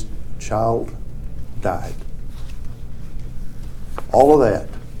 and his child died. All of that.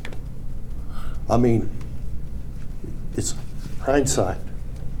 I mean, it's hindsight.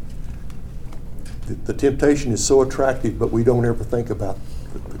 The temptation is so attractive, but we don't ever think about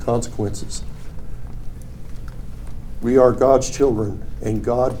the consequences. We are God's children, and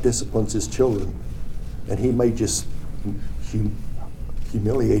God disciplines his children, and he may just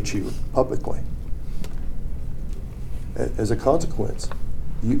humiliate you publicly. As a consequence,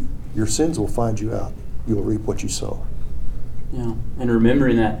 your sins will find you out. You'll reap what you sow. Yeah, and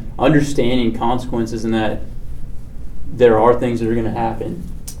remembering that, understanding consequences and that there are things that are going to happen,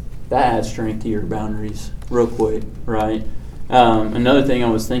 that adds strength to your boundaries real quick, right? Another thing I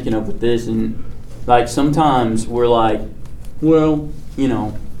was thinking of with this, and like sometimes we're like, well, you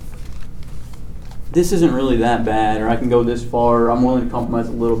know, this isn't really that bad, or I can go this far, or I'm willing to compromise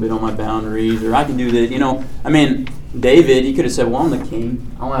a little bit on my boundaries, or I can do this, you know. I mean, David, he could have said, well, I'm the king.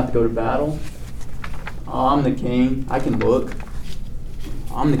 I don't have to go to battle. Oh, I'm the king. I can look.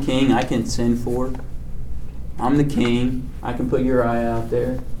 I'm the king. I can send for. I'm the king. I can put Uriah out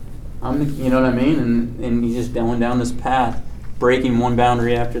there. You know what I mean? And he's just going down this path, breaking one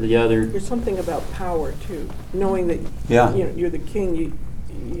boundary after the other. There's something about power, too. Knowing that you're the king,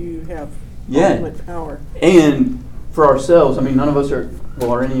 you have ultimate power. And for ourselves, I mean, none of us are,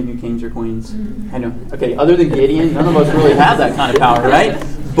 well, are any of you kings or queens? I know. Okay, other than Gideon, none of us really have that kind of power, right?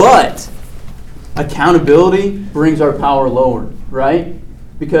 But accountability brings our power lower, right?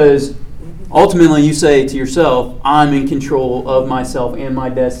 Because ultimately you say to yourself, I'm in control of myself and my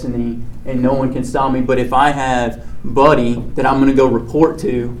destiny, and no one can stop me. But if I have Buddy that I'm going to go report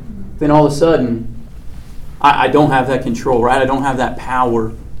to, then all of a sudden I don't have that control, right? I don't have that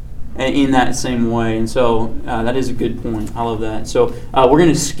power. in that same way. And so that is a good point. I love that. So we're going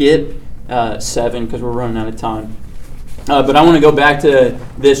to skip 7 because we're running out of time. But I want to go back to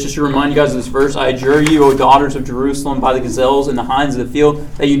this just to remind you guys of this verse. I adjure you, O daughters of Jerusalem, by the gazelles and the hinds of the field,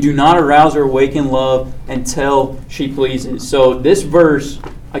 that you do not arouse or awaken love until she pleases. So this verse,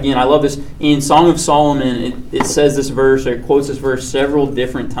 again, I love this. In Song of Solomon, it says this verse, or it quotes this verse several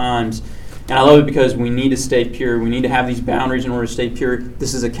different times. And I love it because we need to stay pure. We need to have these boundaries in order to stay pure.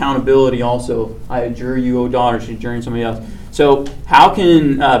 This is accountability also. I adjure you, O daughters. She's adjuring somebody else. So how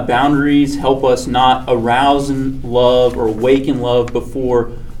can boundaries help us not arouse in love or awaken love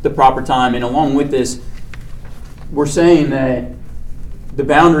before the proper time? And along with this, we're saying that the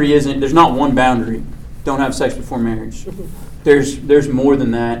boundary isn't, there's not one boundary. Don't have sex before marriage. There's more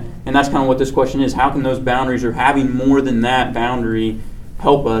than that. And that's kind of what this question is. How can those boundaries, or having more than that boundary,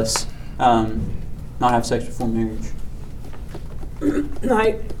 help us not have sex before marriage?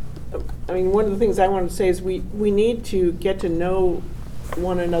 I mean, one of the things I want to say is we need to get to know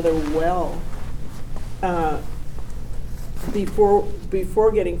one another well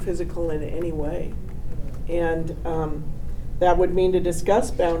before getting physical in any way. And that would mean to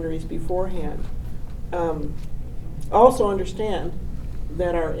discuss boundaries beforehand. Also understand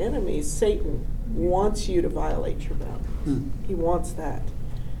that our enemy, Satan, wants you to violate your boundaries. He wants that.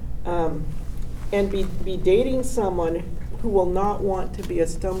 And be dating someone who will not want to be a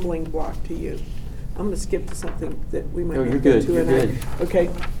stumbling block to you. I'm going to skip to something that we might you're get good. to. You're good. Okay.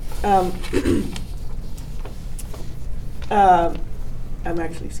 I'm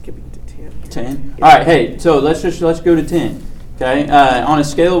actually skipping to 10. 10? All right, hey, so let's go to 10. Okay? On a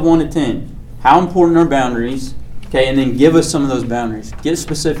scale of 1 to 10, how important are boundaries? Okay, and then give us some of those boundaries. Get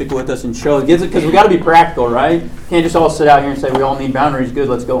specific with us and show it. Because we got to be practical, right? Can't just all sit out here and say we all need boundaries. Good,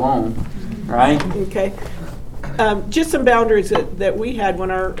 let's go home. Right? Okay. Just some boundaries that we had when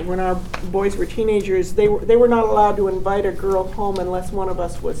our boys were teenagers. They were not allowed to invite a girl home unless one of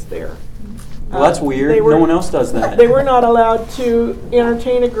us was there. Well, that's weird. No one else does that. They were not allowed to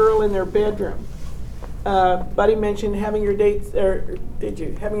entertain a girl in their bedroom. Buddy mentioned having your dates, or did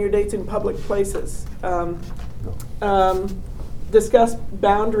you? Having your dates in public places. Discuss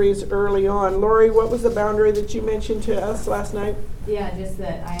boundaries early on. Lori, what was the boundary that you mentioned to us last night? Yeah, just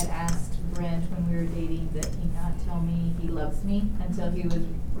that I had asked Brent when we were dating that he not tell me he loves me until he was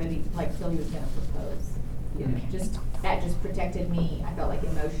ready, like till he was going to propose. You know, that just protected me. I felt like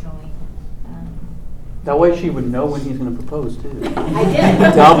emotionally. That way she would know when he's going to propose too. I did.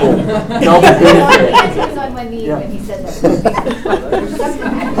 Double benefit. He was on one knee when he said that.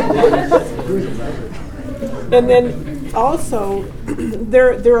 And then also,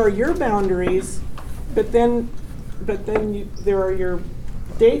 there are your boundaries, but then there are your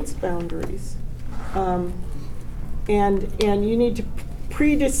date's boundaries, and you need to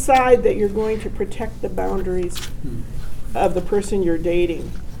pre-decide that you're going to protect the boundaries of the person you're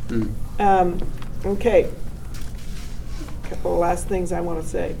dating. Okay. A couple of last things I want to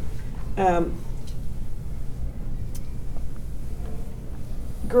say.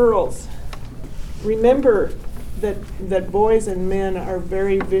 Girls, remember that boys and men are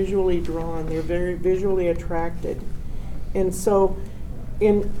very visually drawn. They're very visually attracted. And so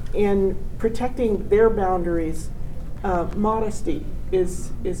in protecting their boundaries, modesty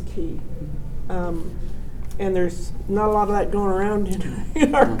is key. And there's not a lot of that going around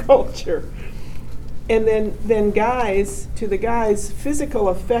in our culture. And then guys, to the guys, physical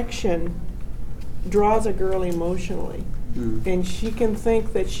affection draws a girl emotionally. And she can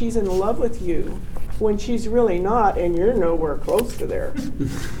think that she's in love with you when she's really not, and you're nowhere close to there.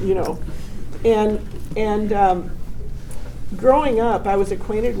 You know. And growing up, I was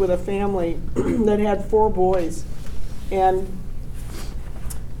acquainted with a family that had 4 boys. And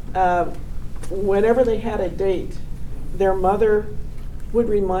whenever they had a date, their mother would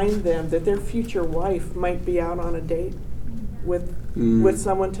remind them that their future wife might be out on a date with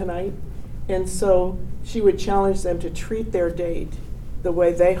someone tonight. And so she would challenge them to treat their date the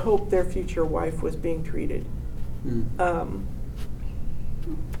way they hoped their future wife was being treated.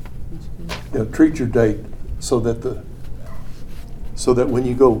 Treat your date so that when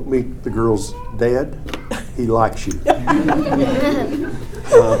you go meet the girl's dad, he likes you.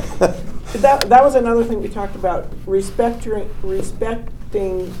 That was another thing we talked about, respecting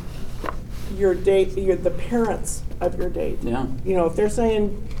your date, the parents of your date. Yeah. You know, if they're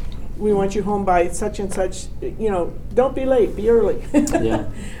saying, we want you home by such and such, don't be late, be early. Yeah.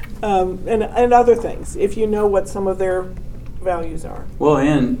 And other things, if you know what some of their values are. Well,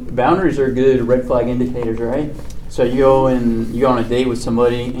 and boundaries are good red flag indicators, right? So you go on a date with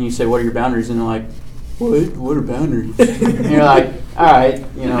somebody and you say, what are your boundaries? And they're like, what are boundaries? And you're like, all right,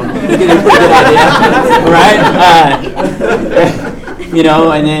 you know, you get a pretty good idea, right? You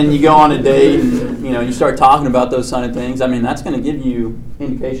know, and then you go on a date and, you know, you start talking about those kind of things. I mean, that's going to give you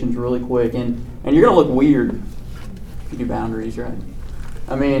indications really quick. And you're going to look weird if you do boundaries, right?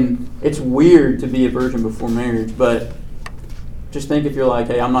 I mean, it's weird to be a virgin before marriage, but just think if you're like,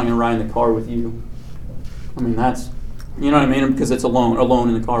 hey, I'm not going to ride in the car with you. I mean, that's, you know what I mean? Because it's alone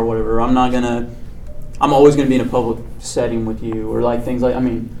in the car or whatever. I'm always going to be in a public setting with you, or like things like, I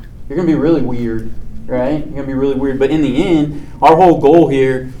mean, you're going to be really weird, right? You're going to be really weird. But in the end, our whole goal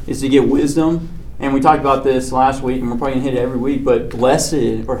here is to get wisdom. And we talked about this last week, and we're probably going to hit it every week, but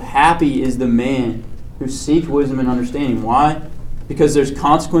blessed or happy is the man who seeks wisdom and understanding. Why? Because there's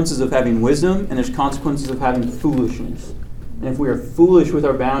consequences of having wisdom, and there's consequences of having foolishness. And if we are foolish with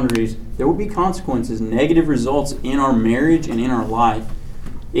our boundaries, there will be consequences, negative results in our marriage and in our life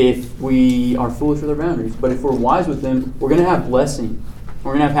if we are foolish with our boundaries. But if we're wise with them, we're going to have blessing.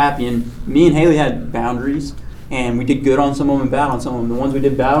 We're going to have happy. And me and Haley had boundaries, and we did good on some of them and bad on some of them. The ones we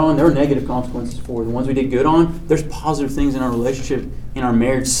did bad on, there were negative consequences for. The ones we did good on, there's positive things in our relationship, in our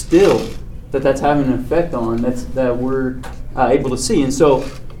marriage still, that's having an effect on, that we're able to see. And so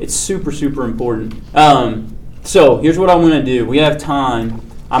it's super, super important. So here's what I'm going to do. We have time.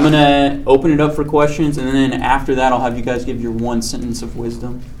 I'm going to open it up for questions, and then after that, I'll have you guys give your one sentence of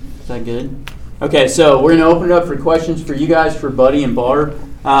wisdom. Is that good? Okay, so we're going to open it up for questions for you guys, for Buddy and Barb.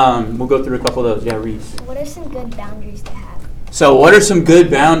 We'll go through a couple of those. Yeah, Reese. What are some good boundaries to have? So what are some good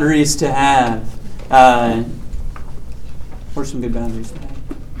boundaries to have? What are some good boundaries to have?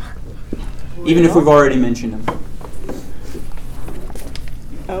 Even if we've already mentioned them.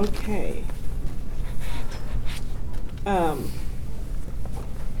 Okay.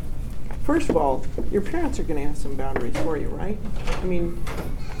 First of all, your parents are going to have some boundaries for you, right? I mean,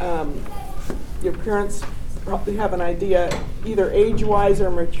 your parents probably have an idea, either age-wise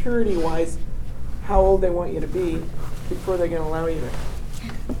or maturity-wise, how old they want you to be before they're going to allow you to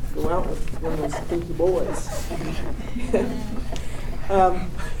go out with one of those stinky boys.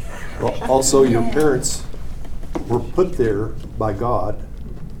 Well, also, your parents were put there by God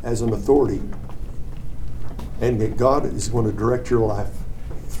as an authority, and that God is going to direct your life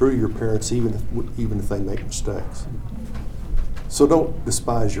through your parents, even if they make mistakes. So don't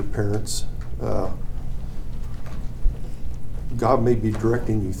despise your parents. God may be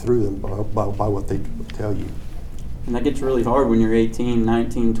directing you through them by what they tell you. And that gets really hard when you're 18,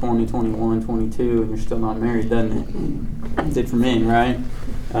 19, 20, 21, 22, and you're still not married, doesn't it? It did for me, right?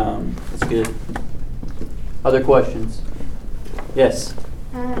 That's good. Other questions? Yes?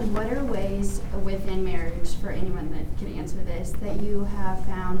 What are ways within marriage, for anyone that can answer this, that you have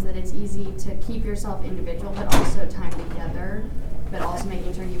found that it's easy to keep yourself individual but also time together, but also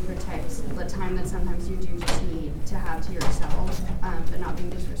making sure you protect the time that sometimes you do just need to have to yourself, but not being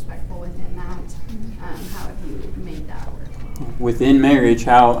disrespectful within that? How have you made that work? Within marriage,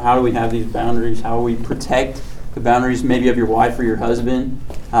 how do we have these boundaries? How do we protect the boundaries maybe of your wife or your husband?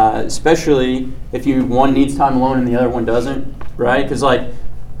 Especially if one needs time alone and the other one doesn't, right? Because like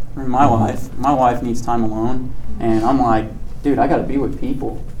my wife needs time alone, and I'm like, dude, I got to be with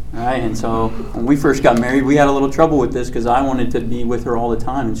people, right? And so when we first got married, we had a little trouble with this because I wanted to be with her all the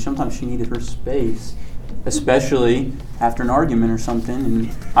time, and sometimes she needed her space, especially after an argument or something, and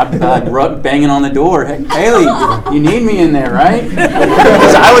I'd be like banging on the door, hey, Haley, you need me in there, right?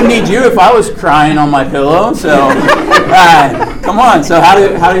 Because I would need you if I was crying on my pillow. So, come on. So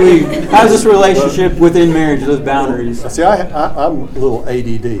how's this relationship within marriage, those boundaries? See, I'm a little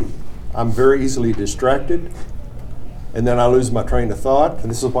ADD. I'm very easily distracted, and then I lose my train of thought,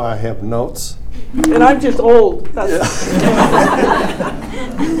 and this is why I have notes. And I'm just old. But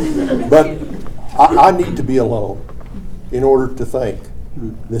I need to be alone in order to think.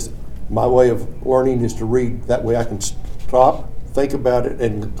 My way of learning is to read. That way I can stop, think about it,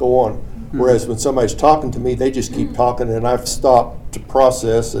 and go on. Whereas when somebody's talking to me, they just keep talking, and I've stopped to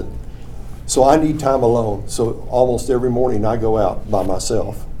process it. So I need time alone. So almost every morning I go out by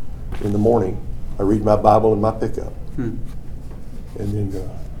myself. In the morning, I read my Bible in my pickup. And then,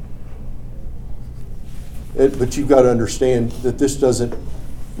 but you've got to understand that this doesn't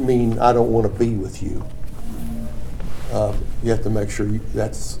mean I don't want to be with you. You have to make sure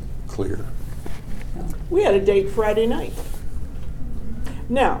that's clear. We had a date Friday night.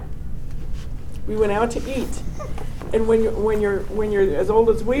 Now, we went out to eat, and when you're as old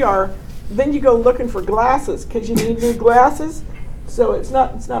as we are, then you go looking for glasses because you need new glasses. So it's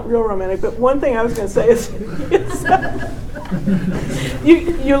not real romantic. But one thing I was going to say is,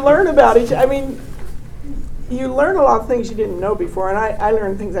 you learn about each. I mean, you learn a lot of things you didn't know before, and I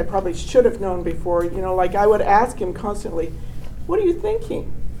learned things I probably should have known before. Like I would ask him constantly, "What are you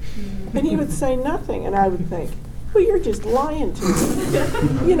thinking?" And he would say nothing, and I would think, "Well, you're just lying to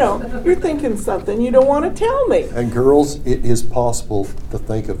me. You're thinking something you don't want to tell me." And girls, it is possible to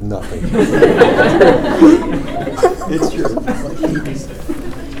think of nothing. It's true.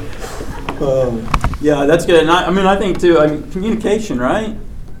 Yeah, that's good. And I think too, communication, right?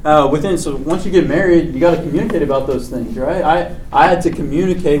 So once you get married, you got to communicate about those things, right? I had to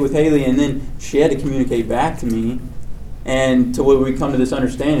communicate with Haley, and then she had to communicate back to me, and to where we come to this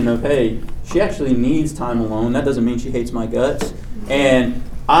understanding of, hey, she actually needs time alone. That doesn't mean she hates my guts, and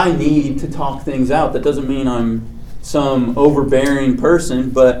I need to talk things out. That doesn't mean I'm some overbearing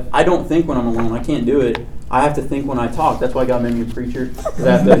person, but I don't think when I'm alone. I can't do it. I have to think when I talk. That's why God made me a preacher, because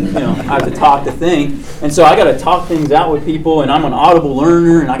I have to talk to think. And so I got to talk things out with people, and I'm an audible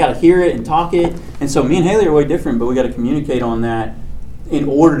learner, and I got to hear it and talk it. And so me and Haley are way different, but we got to communicate on that in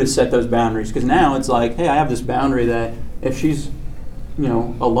order to set those boundaries. Because now it's like, hey, I have this boundary that if she's,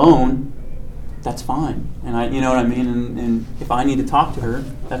 alone, that's fine. And you know what I mean? And if I need to talk to her,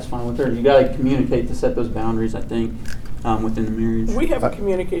 that's fine with her. You got to communicate to set those boundaries, I think. Within the marriage. We have a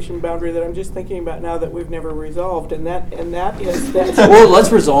communication boundary that I'm just thinking about now that we've never resolved, and that is that. Well, let's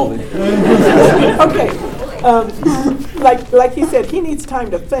resolve it. Okay, like he said, he needs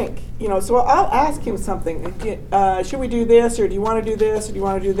time to think. So I'll ask him something. Should we do this, or do you want to do this, or do you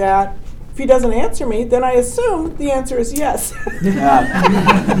want to do that? If he doesn't answer me, then I assume the answer is yes.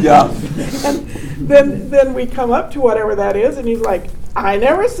 Yeah. And then we come up to whatever that is, and he's like, "I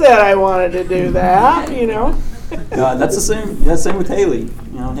never said I wanted to do that," That's the same. That's the same with Haley.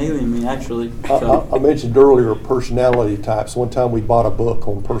 Haley and me actually. So. I mentioned earlier personality types. One time we bought a book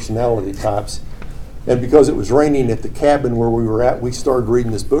on personality types, and because it was raining at the cabin where we were at, we started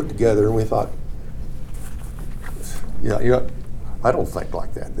reading this book together, and we thought, I don't think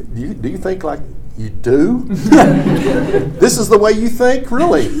like that. Do you think like you do? This is the way you think,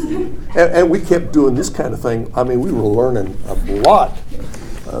 really? And we kept doing this kind of thing. We were learning a lot.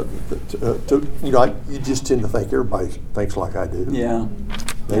 You just tend to think everybody thinks like I do. Yeah.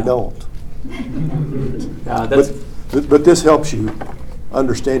 They don't. But this helps you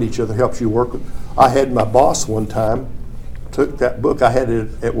understand each other, helps you work with. I had my boss one time, took that book, I had it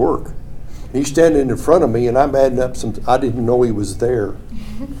at work. He's standing in front of me, and I'm adding up I didn't know he was there.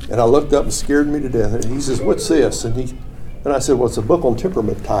 And I looked up and scared me to death. And he says, "What's this?" And I said, "Well, it's a book on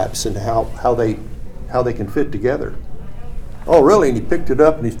temperament types and how they can fit together." "Oh, really?" And he picked it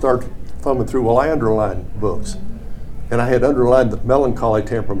up and he started thumbing through. Well, I underlined books. And I had underlined the melancholy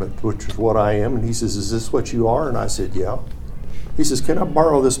temperament, which is what I am. And he says, "Is this what you are?" And I said, "Yeah." He says, "Can I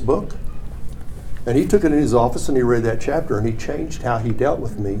borrow this book?" And he took it in his office and he read that chapter, and he changed how he dealt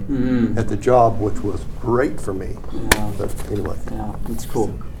with me at the job, which was great for me. Yeah. But anyway. Yeah, that's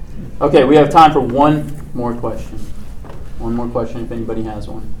cool. Okay, we have time for one more question. One more question if anybody has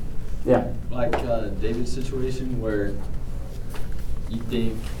one. Yeah. Like David's situation where you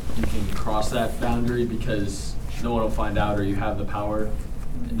think you can cross that boundary because no one will find out, or you have the power,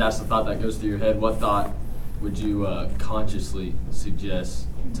 and that's the thought that goes through your head. What thought would you consciously suggest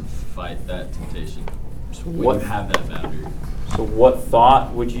to fight that temptation when you have that boundary? So what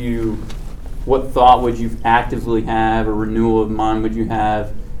thought would you actively have, or renewal of mind would you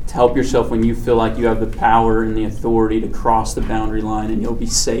have to help yourself when you feel like you have the power and the authority to cross the boundary line, and you'll be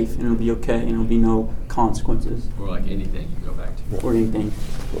safe and it'll be okay and there'll be no consequences? Or like anything you go back to. Or anything.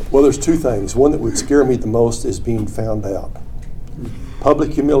 Well, there's two things. One that would scare me the most is being found out.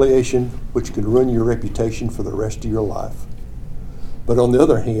 Public humiliation, which can ruin your reputation for the rest of your life. But on the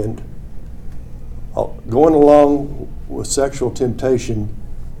other hand, going along with sexual temptation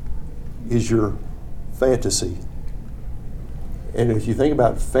is your fantasy. And if you think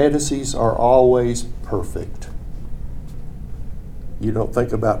about it, fantasies are always perfect. You don't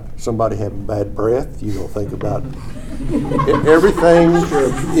think about somebody having bad breath. You don't think about everything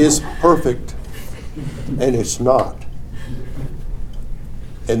is perfect, and it's not.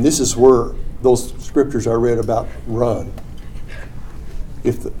 And this is where those scriptures I read about run.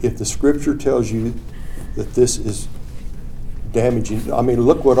 If the scripture tells you that this is damaging,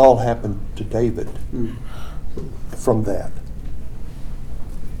 look what all happened to David from that.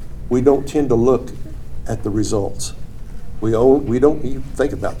 We don't tend to look at the results. We don't even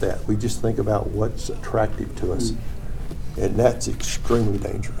think about that. We just think about what's attractive to us. And that's extremely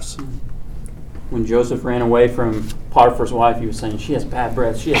dangerous. When Joseph ran away from Potiphar's wife, he was saying, "She has bad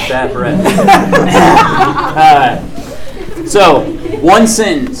breath, she has bad breath." So, one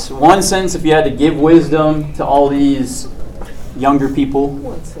sentence if you had to give wisdom to all these younger people.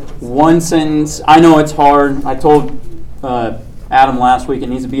 One sentence. One sentence. I know it's hard. I told Adam last week it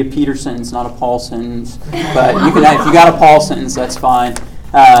needs to be a Peter sentence, not a Paul sentence. But you can, if you got a Paul sentence, that's fine.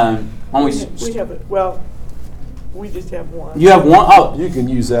 We just have one. You have one? Oh, You can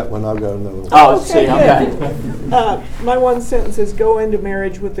use that one, I've got another one. oh, see, okay. My one sentence is go into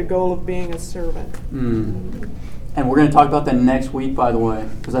marriage with the goal of being a servant. And we're going to talk about that next week, by the way,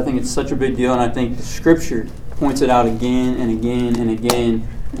 because I think it's such a big deal, and I think the Scripture points it out again and again and again.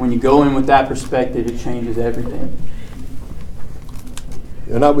 When you go in with that perspective, it changes everything.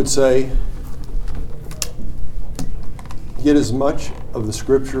 And I would say, get as much of the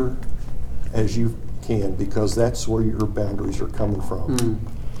Scripture as you can, because that's where your boundaries are coming from.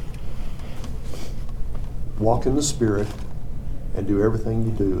 Walk in the Spirit and do everything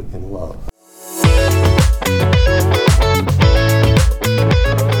you do in love.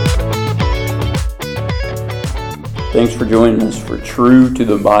 Thanks for joining us for True to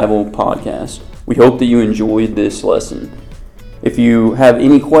the Bible podcast. We hope that you enjoyed this lesson. If you have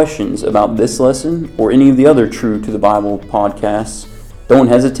any questions about this lesson or any of the other True to the Bible podcasts, don't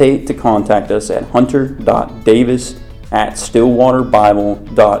hesitate to contact us at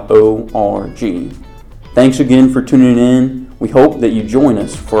hunter.davis@stillwaterbible.org. Thanks again for tuning in. We hope that you join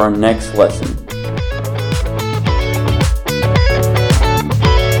us for our next lesson.